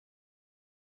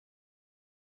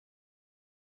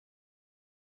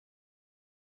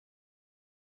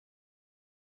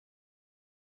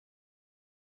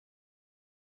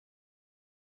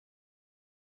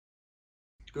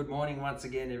Good morning once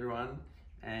again, everyone,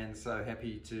 and so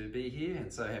happy to be here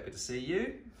and so happy to see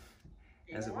you,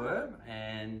 as it were.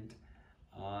 And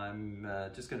I'm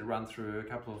just going to run through a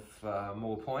couple of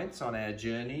more points on our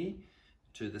journey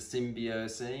to the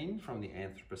Symbiocene, from the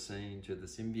Anthropocene to the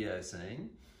Symbiocene.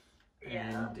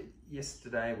 And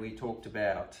yesterday we talked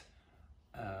about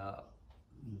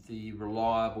the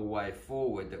reliable way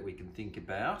forward that we can think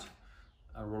about,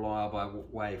 a reliable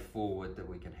way forward that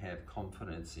we can have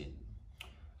confidence in.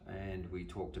 And we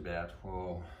talked about,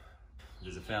 well,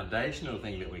 there's a foundational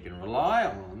thing that we can rely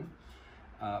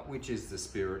on, which is the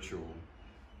spiritual.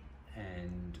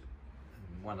 And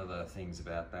one of the things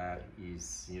about that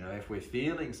is, you know, if we're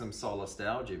feeling some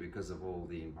solastalgia because of all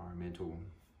the environmental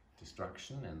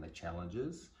destruction and the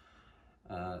challenges,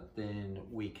 then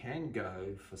we can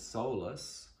go for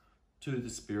solace to the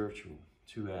spiritual,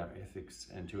 to our ethics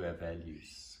and to our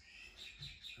values.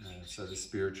 So the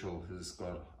spiritual has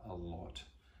got a lot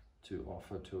to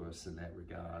offer to us in that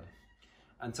regard.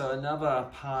 And so another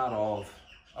part of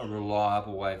a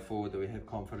reliable way forward that we have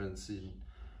confidence in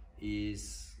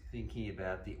is thinking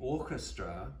about the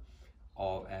orchestra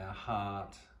of our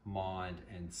heart, mind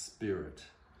and spirit.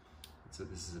 So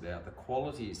this is about the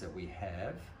qualities that we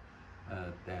have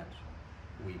that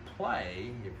we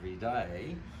play every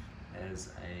day as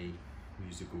a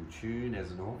musical tune,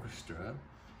 as an orchestra.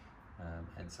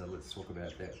 And so let's talk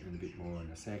about that in a bit more in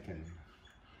a second.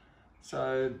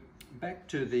 So back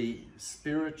to the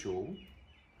spiritual,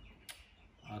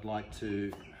 I'd like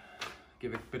to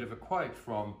give a bit of a quote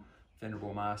from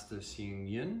Venerable Master Hsing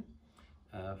Yun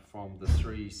from the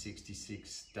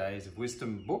 366 Days of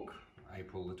Wisdom book,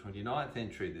 April the 29th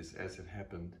entry, this as it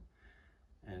happened.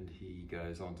 And he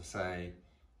goes on to say,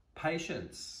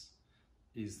 patience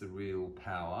is the real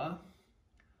power,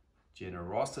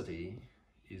 generosity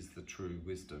is the true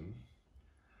wisdom,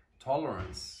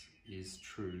 tolerance is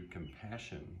true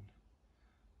compassion,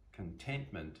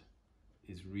 contentment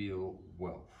is real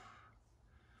wealth.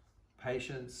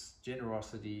 Patience,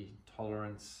 generosity,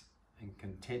 tolerance and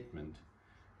contentment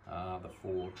are the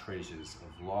four treasures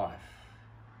of life.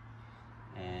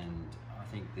 And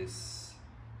I think this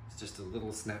is just a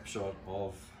little snapshot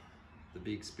of the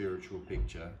big spiritual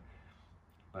picture,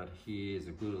 but here's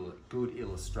a good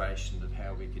illustration of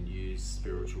how we can use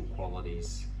spiritual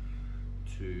qualities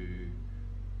to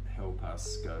help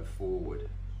us go forward.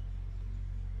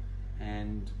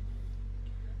 And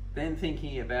then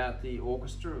thinking about the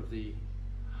orchestra of the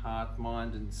heart,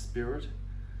 mind and spirit,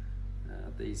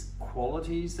 these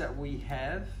qualities that we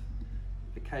have,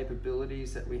 the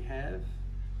capabilities that we have,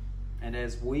 and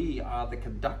as we are the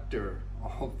conductor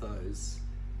of those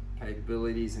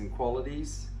capabilities and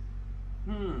qualities,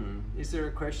 is there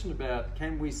a question about,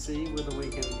 can we see whether we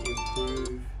can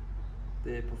improve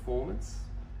their performance?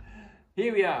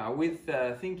 Here we are with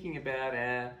thinking about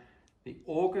the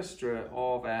orchestra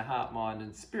of our heart, mind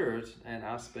and spirit, and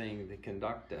us being the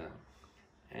conductor.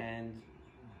 And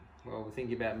well, we're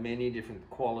thinking about many different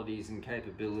qualities and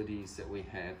capabilities that we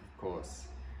have, of course.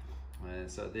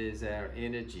 So there's our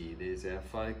energy, there's our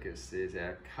focus, there's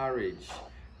our courage,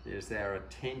 there's our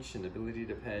attention, ability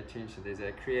to pay attention, there's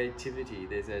our creativity,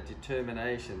 there's our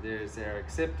determination, there's our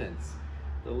acceptance.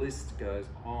 The list goes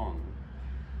on.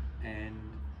 And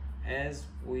as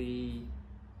we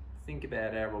think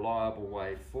about our reliable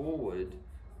way forward,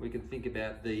 we can think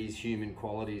about these human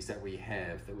qualities that we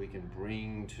have, that we can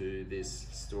bring to this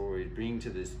story, bring to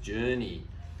this journey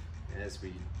as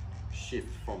we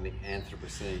shift from the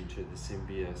Anthropocene to the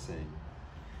Symbiocene.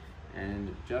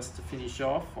 And just to finish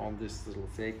off on this little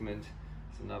segment,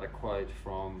 is another quote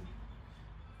from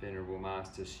Venerable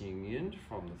Master Hsing Yun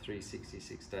from the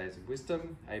 366 Days of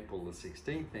Wisdom, April the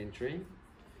 16th entry.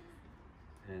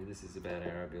 And this is about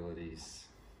our abilities.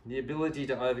 The ability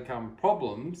to overcome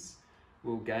problems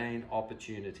will gain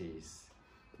opportunities.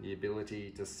 The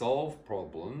ability to solve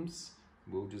problems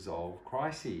will dissolve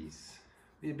crises.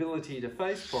 The ability to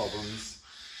face problems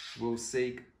will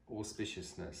seek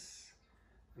auspiciousness.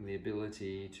 And the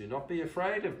ability to not be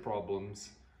afraid of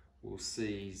problems will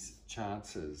seize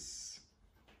chances.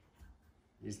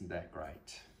 Isn't that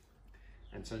great?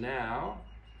 And so now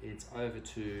it's over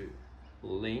to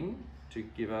Ling to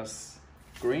give us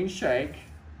green shake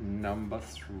number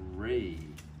 3.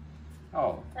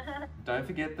 Oh, don't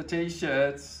forget the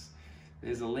t-shirts.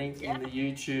 There's a link in the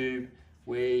YouTube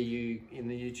videos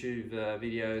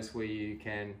where you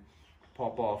can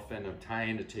pop off and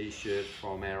obtain a t-shirt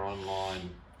from our online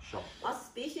shop.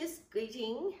 Auspicious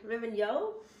greeting, Reverend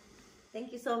Yo.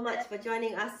 Thank you so much for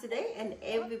joining us today, and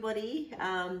everybody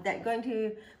that's going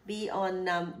to be on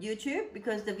YouTube,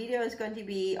 because the video is going to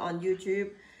be on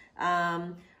YouTube.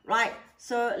 Right,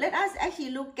 so let us actually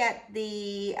look at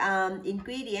the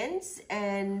ingredients.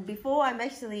 And before I'm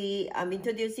actually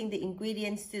introducing the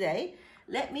ingredients today,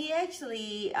 let me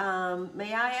actually,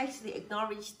 may I actually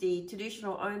acknowledge the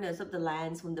traditional owners of the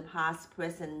lands from the past,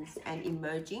 present, and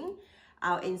emerging,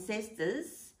 our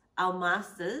ancestors, our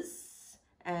masters,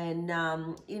 and,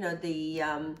 you know, the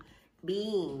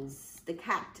beings, the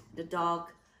cat, the dog,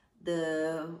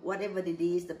 the whatever it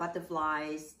is, the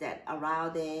butterflies that are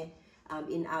out there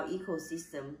in our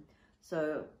ecosystem.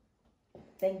 So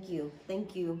thank you,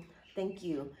 thank you, thank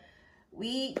you.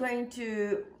 We're going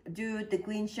to do the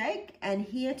green shake, and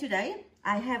here today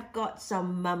I have got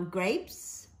some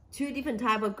grapes, 2 different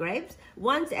type of grapes.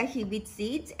 One's actually with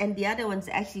seeds and the other one's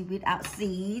actually without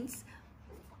seeds.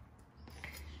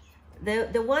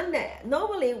 The one that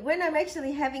normally when I'm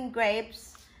actually having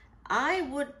grapes, I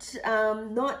would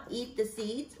not eat the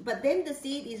seeds, but then the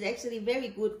seed is actually very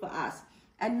good for us.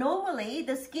 And normally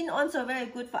the skin also very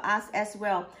good for us as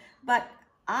well. But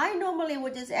I normally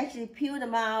would just actually peel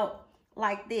them out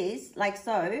like this, like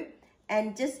so,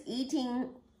 and just eating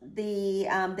the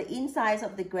insides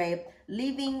of the grape,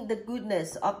 leaving the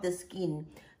goodness of the skin.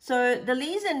 So the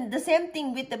reason, the same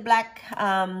thing with the black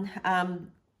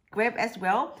grape as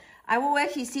well. I will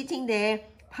actually sitting there,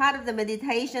 part of the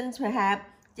meditations perhaps,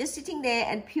 just sitting there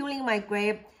and peeling my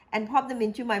grape and pop them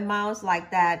into my mouth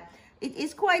like that. It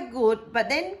is quite good, but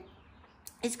then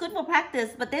it's good for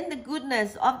practice, but then the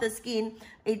goodness of the skin,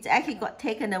 it's actually got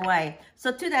taken away.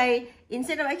 So today,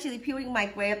 instead of actually peeling my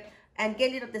grape and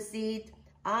get rid of the seed,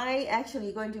 I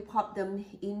actually going to pop them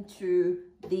into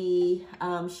the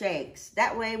shakes.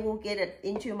 That way we'll get it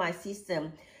into my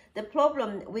system. The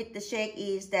problem with the shake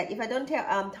is that if I don't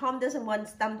tell, Tom doesn't want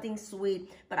something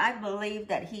sweet, but I believe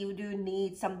that he do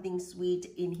need something sweet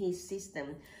in his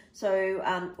system. So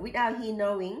without he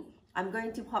knowing, I'm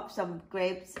going to pop some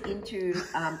grapes into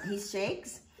his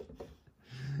shakes.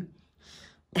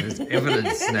 There's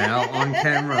evidence now on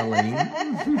camera, Ling.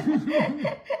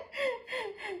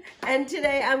 And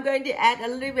today I'm going to add a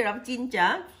little bit of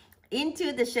ginger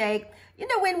into the shake. You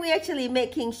know, when we actually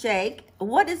making shake,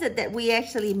 what is it that we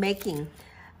actually making?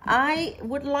 I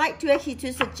would like to actually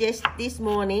to suggest this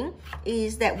morning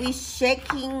is that we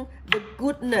shaking the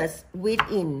goodness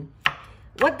within.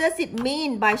 What does it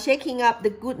mean by shaking up the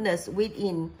goodness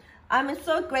within? I'm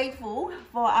so grateful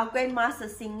for our Grand Master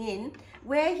Hsing Yun,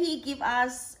 where he give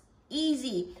us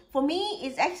easy. For me,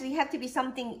 it's actually have to be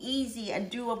something easy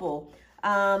and doable.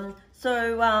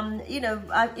 You know,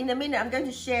 in a minute, I'm going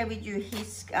to share with you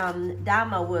his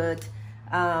Dharma word.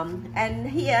 And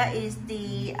here is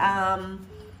the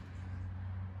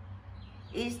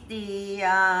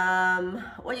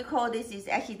what you call this is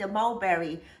actually the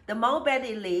mulberry. The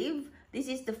mulberry leaf. This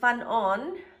is the front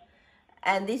on,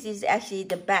 and this is actually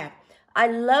the back. I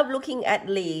love looking at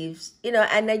leaves, you know,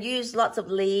 and I use lots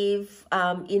of leaf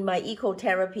in my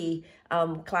ecotherapy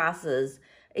classes.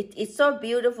 It's so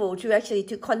beautiful to actually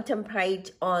to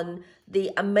contemplate on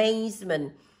the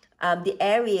amazement, the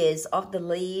areas of the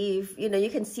leaf. You know, you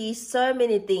can see so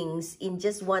many things in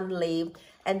just one leaf,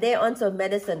 and they're also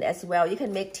medicine as well. You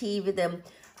can make tea with them.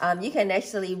 You can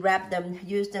actually wrap them,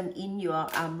 use them in your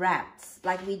wraps,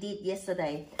 like we did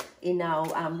yesterday in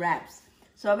our wraps.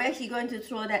 So I'm actually going to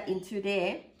throw that into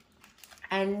there.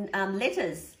 And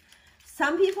lettuce.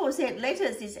 Some people said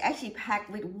lettuce is actually packed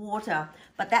with water,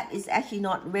 but that is actually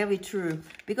not very true,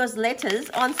 because lettuce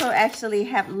also actually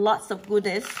have lots of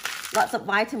goodness, lots of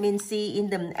vitamin C in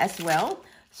them as well.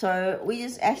 So we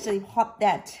just actually pop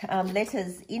that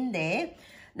lettuce in there.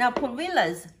 Now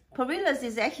perillas. Perillas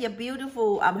is actually a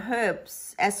beautiful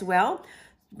herbs as well.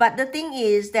 But the thing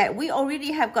is that we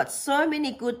already have got so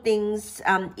many good things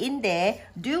in there.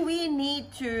 Do we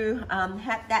need to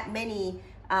have that many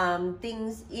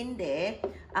things in there?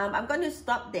 I'm going to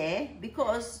stop there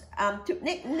because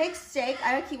next shake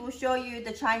I actually will show you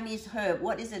the Chinese herb.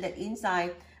 What is it that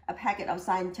inside a packet of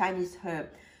Chinese herb?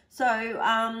 So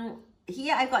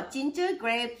here I got ginger,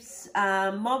 grapes,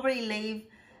 mulberry leaf,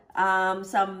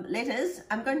 some lettuce.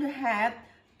 I'm going to have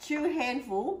 2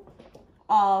 handfuls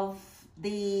of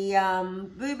the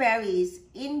blueberries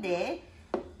in there.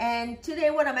 And today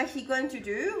what I'm actually going to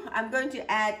do, I'm going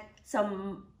to add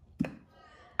some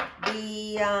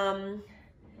the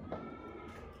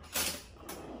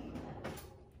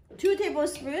 2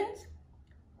 tablespoons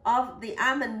of the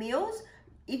almond meals.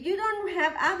 If you don't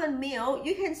have almond meal,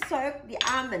 you can soak the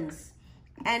almonds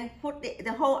and put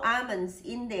the whole almonds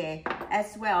in there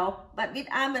as well. But with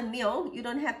almond meal, you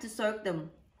don't have to soak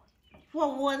them.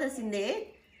 Pour waters in there.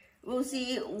 We'll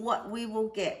see what we will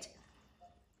get.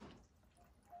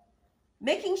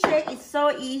 Making shake is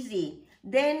so easy.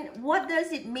 then what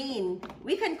does it mean?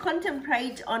 We can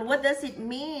contemplate on what does it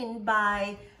mean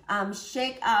by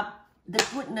shake up the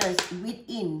goodness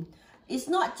within. It's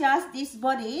not just this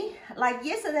body. Like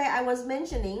yesterday I was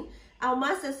mentioning, our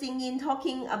Master Hsing Yun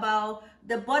talking about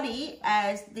the body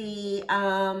as the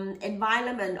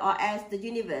environment or as the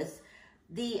universe,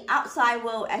 the outside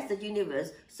world as the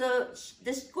universe. So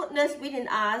this goodness within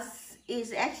us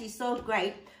is actually so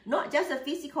great. Not just a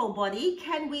physical body.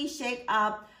 Can we shake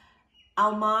up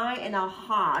our mind and our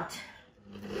heart?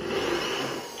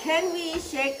 Can we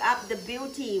shake up the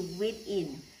beauty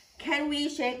within? Can we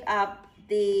shake up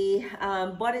the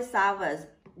bodhisattvas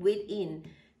within?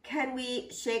 Can we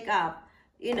shake up,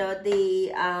 you know,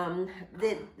 the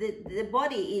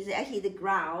body is actually the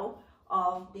ground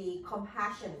of the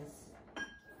compassions,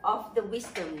 of the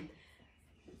wisdom.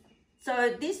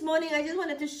 So this morning I just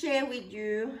wanted to share with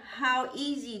you how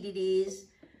easy it is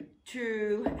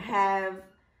to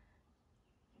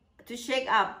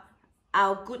shake up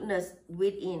our goodness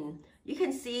within. You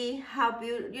can see how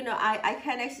beautiful, you know, I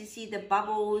can actually see the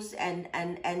bubbles and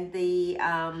the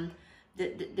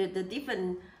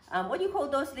different what do you call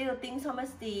those little things,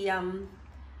 Thomas? The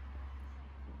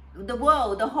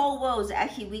world, the whole world is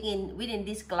actually within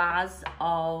this glass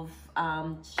of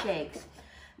shakes.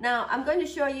 Now I'm going to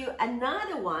show you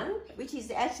another one, which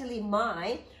is actually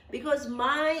mine, because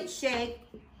my shake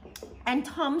and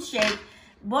Tom's shake,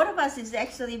 both of us is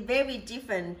actually very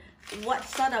different. What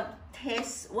sort of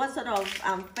taste, what sort of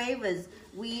flavors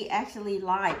we actually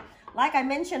like. Like I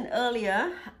mentioned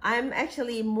earlier, I'm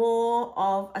actually more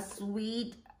of a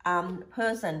sweet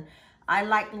person. I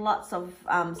like lots of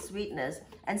sweetness,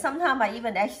 and sometimes I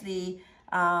even actually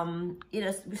you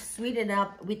know, sweeten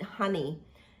up with honey.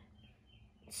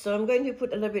 So I'm going to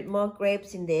put a little bit more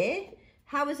grapes in there.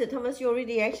 How is it, Thomas? You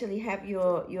already actually have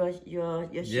your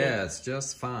shake? Yeah, it's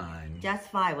just fine. Just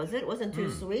fine, was it? Wasn't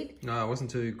too sweet? No, it wasn't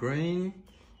too green.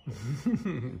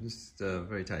 Just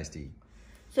very tasty.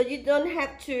 So you don't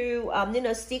have to you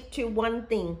know, stick to one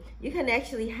thing. You can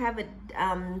actually have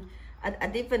a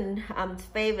different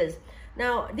flavors.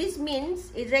 Now this mint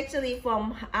is actually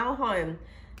from our home.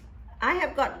 I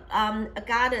have got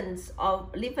gardens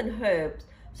of different herbs.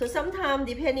 So sometimes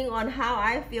depending on how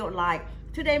I feel like,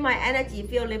 today my energy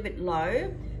feel a little bit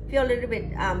low, feel a little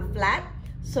bit flat.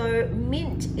 So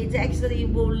mint is actually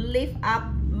will lift up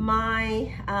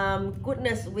my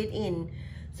goodness within.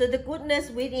 So the goodness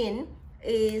within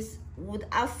is with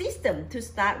our system to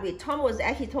start with. Tom was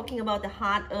actually talking about the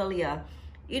heart earlier.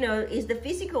 You know, is the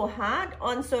physical heart,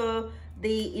 also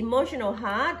the emotional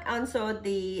heart, also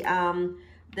the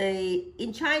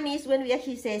in Chinese when we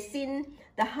actually say sin,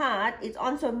 the heart, it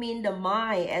also means the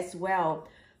mind as well.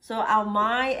 So our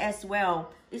mind as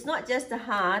well. It's not just the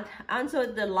heart, also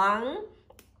the lung,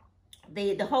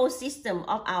 the whole system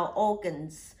of our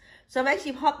organs. So I've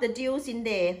actually popped the dews in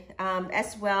there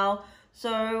as well.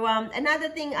 So another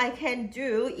thing I can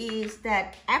do is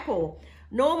that apple.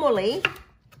 Normally,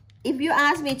 if you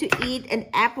ask me to eat an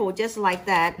apple just like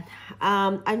that,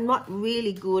 I'm not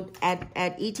really good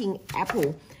at eating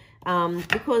apple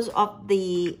because of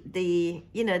the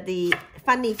you know, the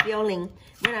funny feeling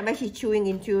when I'm actually chewing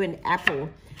into an apple.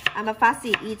 I'm a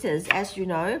fussy eater, as you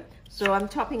know, so I'm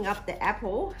chopping up the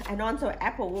apple, and also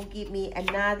apple will give me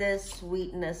another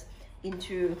sweetness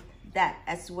into that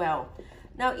as well.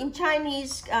 Now in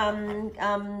Chinese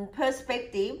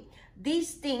perspective,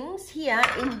 these things here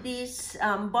in this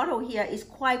bottle here is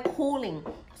quite cooling.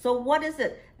 So what is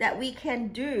it that we can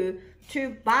do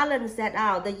to balance that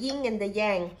out, the yin and the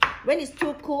yang? When it's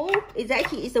too cool, it's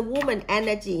actually a woman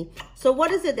energy. So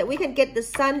what is it that we can get the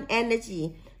sun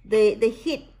energy, the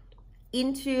heat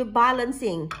into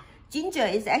balancing? Ginger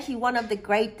is actually one of the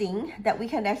great things that we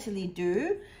can actually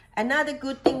do. Another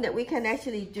good thing that we can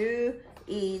actually do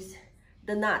is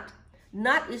the nut.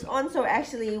 Nut is also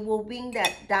actually will bring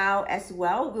that down as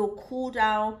well. Will cool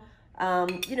down.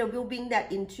 You know, we'll bring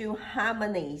that into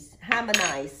harmonize.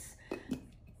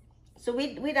 So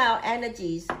with our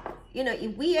energies, you know,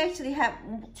 if we actually have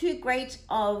too great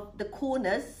of the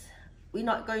coolness, we're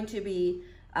not going to be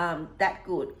that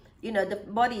good. You know, the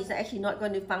body is actually not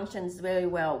going to function very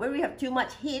well. When we have too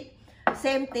much heat,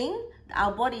 same thing,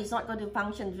 our body is not going to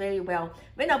function very well.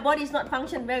 When our body is not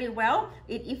function very well,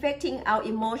 it affecting our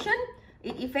emotion,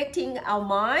 it affecting our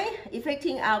mind,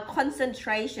 affecting our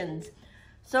concentrations.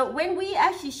 So when we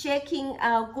actually shaking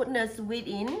our goodness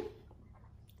within,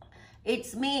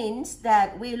 it means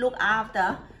that we look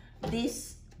after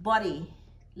this body.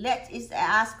 Let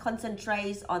us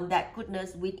concentrate on that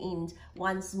goodness within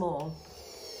once more.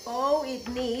 All it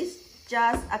needs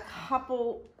just a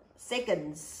couple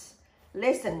seconds,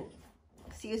 less than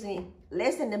excuse me,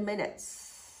 less than a minute.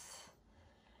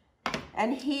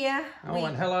 And here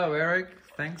and hello Eric,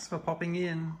 thanks for popping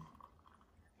in.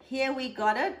 Here we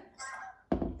got it.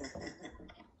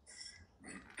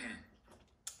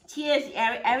 Cheers,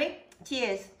 Eric.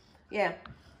 Cheers. Yeah.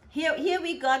 Here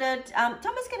we got it.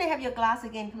 Thomas, can I have your glass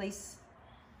again, please?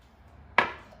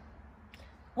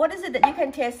 What is it that you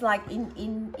can taste like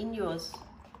in yours?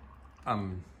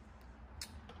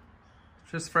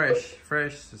 Just fresh.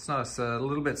 It's nice, a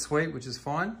little bit sweet, which is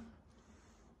fine.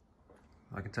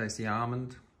 I can taste the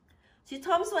almond. See,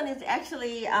 Tom's one is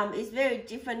actually is very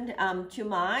different to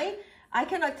mine. I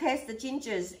cannot taste the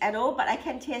gingers at all, but I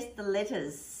can taste the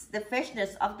lettuce, the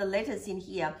freshness of the lettuce in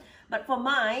here. But for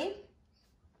mine,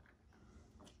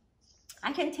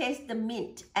 I can taste the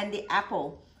mint and the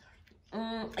apple.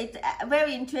 It's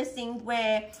very interesting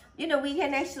where, you know, we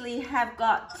can actually have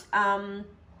got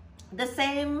the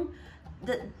same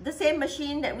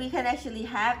machine that we can actually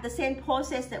have, the same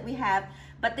process that we have,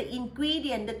 but the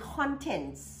ingredient, the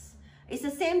contents, it's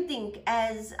the same thing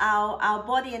as our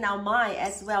body and our mind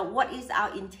as well. What is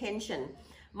our intention?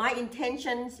 My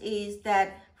intentions is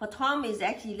that for Tom is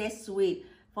actually less sweet.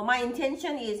 For my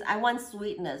intention is I want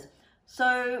sweetness.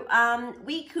 So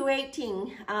we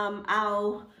creating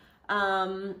our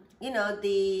you know,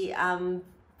 the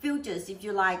futures, if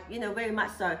you like, you know, very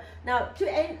much so. Now to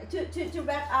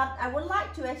wrap up, I would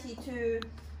like to actually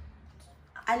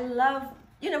I love,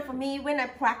 you know, for me when I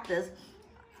practice,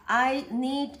 I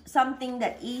need something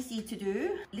that's easy to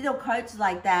do. Little quotes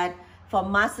like that for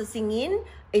Master Hsing Yun.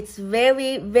 It's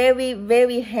very, very,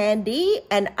 very handy,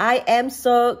 and I am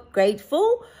so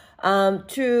grateful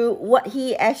to what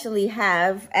he actually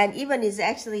have, and even is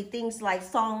actually things like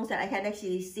songs that I can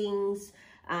actually sing,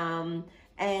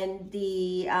 and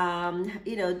the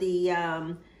you know,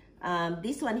 the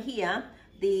this one here,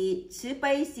 the 慈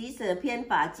悲喜舍偏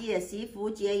法界，惜福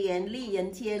结缘利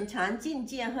人天，常尽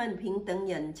戒恨平等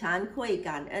忍，常愧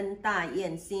感恩大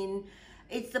愿心。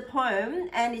It's the poem,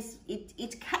 and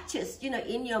it catches, you know,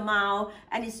 in your mouth,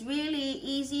 and it's really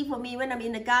easy for me when I'm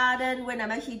in the garden, when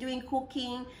I'm actually doing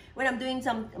cooking, when I'm doing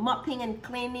some mopping and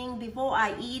cleaning, before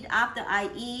I eat, after I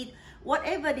eat,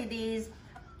 whatever it is,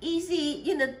 easy,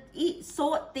 you know,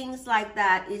 sort things like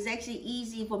that is actually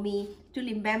easy for me to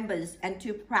remember and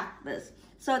to practice.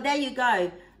 So there you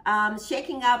go,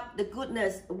 shaking up the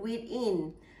goodness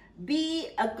within. Be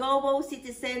a global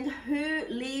citizen who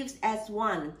lives as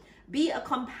one. Be a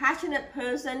compassionate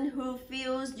person who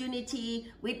feels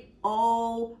unity with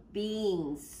all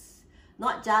beings,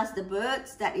 not just the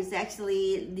birds that is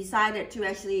actually decided to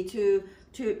actually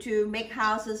to make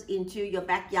houses into your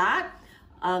backyard,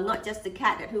 not just the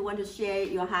cat that who want to share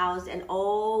your house, and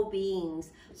all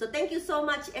beings. So thank you so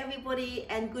much everybody,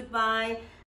 and goodbye.